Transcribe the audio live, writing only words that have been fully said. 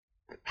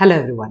Hello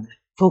everyone.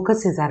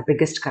 Focus is our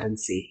biggest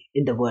currency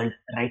in the world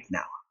right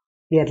now.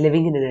 We are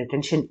living in an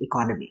attention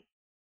economy.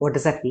 What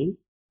does that mean?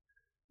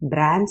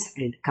 Brands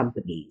and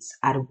companies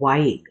are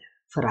vying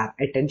for our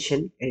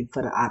attention and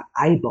for our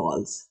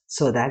eyeballs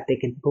so that they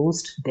can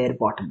boost their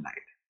bottom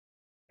line.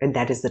 And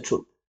that is the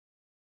truth.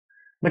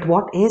 But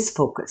what is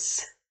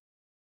focus?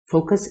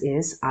 Focus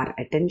is our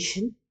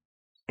attention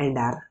and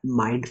our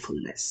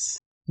mindfulness.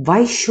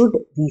 Why should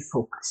we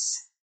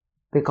focus?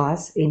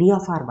 Because any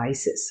of our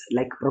vices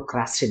like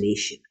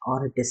procrastination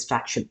or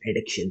distraction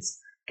addictions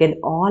can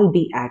all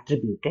be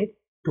attributed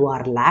to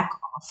our lack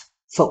of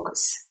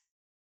focus.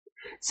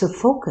 So,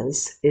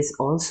 focus is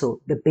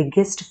also the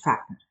biggest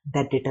factor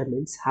that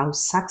determines how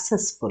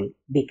successful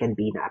we can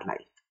be in our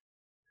life.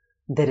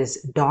 There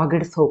is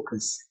dogged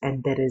focus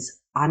and there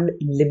is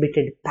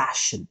unlimited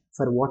passion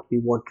for what we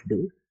want to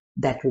do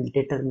that will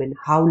determine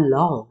how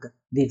long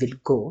we will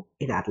go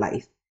in our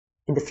life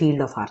in the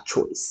field of our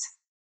choice.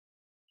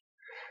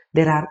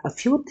 There are a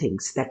few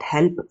things that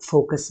help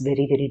focus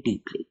very, very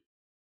deeply.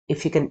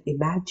 If you can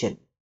imagine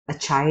a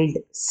child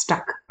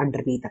stuck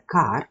underneath a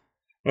car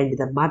and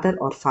the mother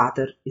or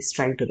father is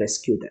trying to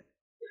rescue them,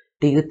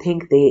 do you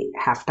think they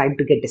have time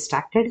to get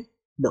distracted?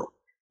 No.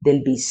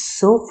 They'll be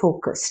so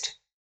focused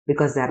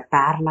because they're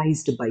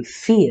paralyzed by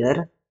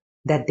fear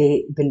that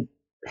they will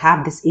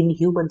have this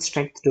inhuman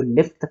strength to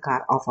lift the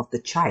car off of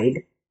the child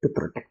to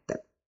protect them.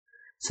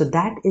 So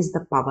that is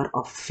the power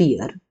of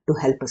fear to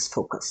help us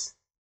focus.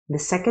 The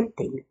second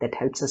thing that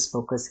helps us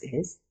focus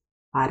is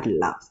our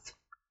love.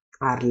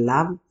 Our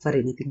love for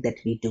anything that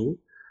we do,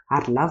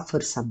 our love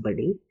for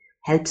somebody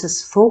helps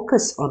us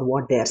focus on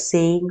what they are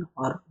saying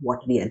or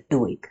what we are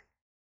doing.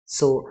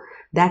 So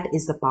that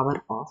is the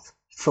power of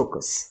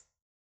focus.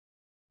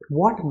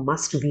 What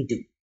must we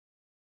do?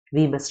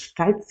 We must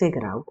try to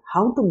figure out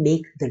how to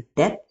make the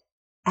depth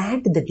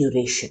and the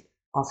duration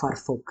of our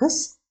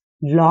focus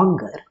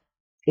longer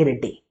in a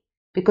day.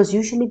 Because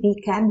usually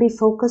we can be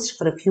focused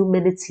for a few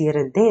minutes here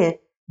and there,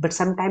 but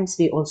sometimes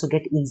we also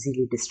get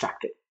easily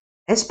distracted,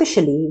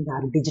 especially in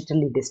our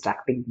digitally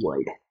distracting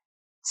world.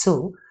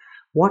 So,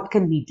 what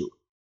can we do?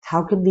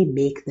 How can we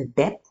make the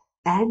depth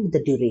and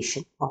the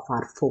duration of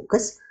our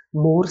focus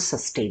more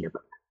sustainable?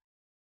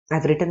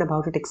 I've written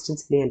about it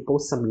extensively. I'll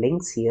post some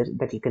links here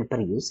that you can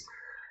peruse.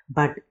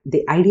 But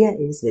the idea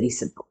is very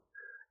simple.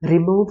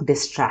 Remove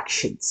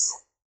distractions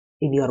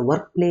in your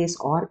workplace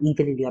or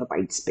even in your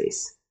mind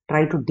space.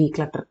 Try to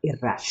declutter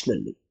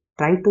irrationally.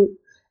 Try to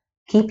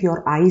keep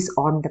your eyes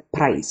on the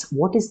prize.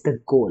 What is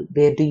the goal?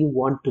 Where do you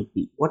want to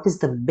be? What is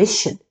the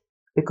mission?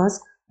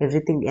 Because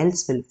everything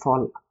else will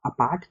fall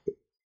apart.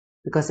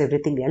 Because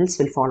everything else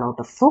will fall out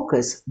of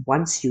focus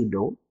once you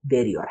know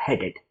where you are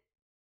headed.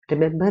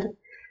 Remember,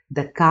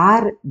 the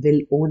car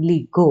will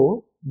only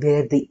go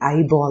where the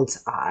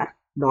eyeballs are,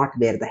 not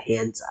where the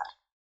hands are.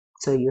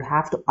 So you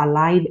have to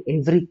align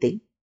everything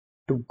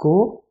to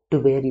go to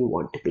where you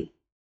want to be.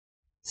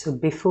 So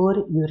before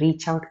you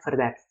reach out for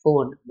that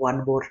phone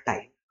one more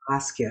time,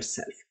 ask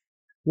yourself,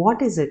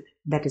 what is it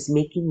that is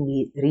making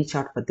me reach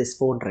out for this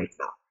phone right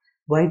now?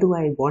 Why do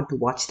I want to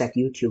watch that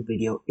YouTube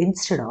video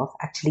instead of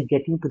actually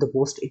getting to the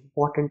most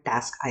important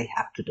task I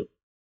have to do?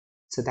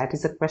 So that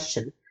is a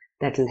question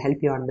that will help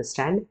you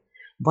understand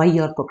why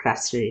you're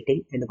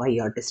procrastinating and why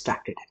you're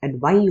distracted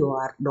and why you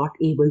are not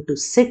able to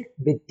sit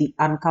with the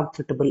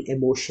uncomfortable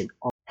emotion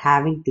of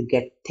having to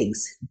get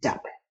things done.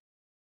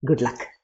 Good luck.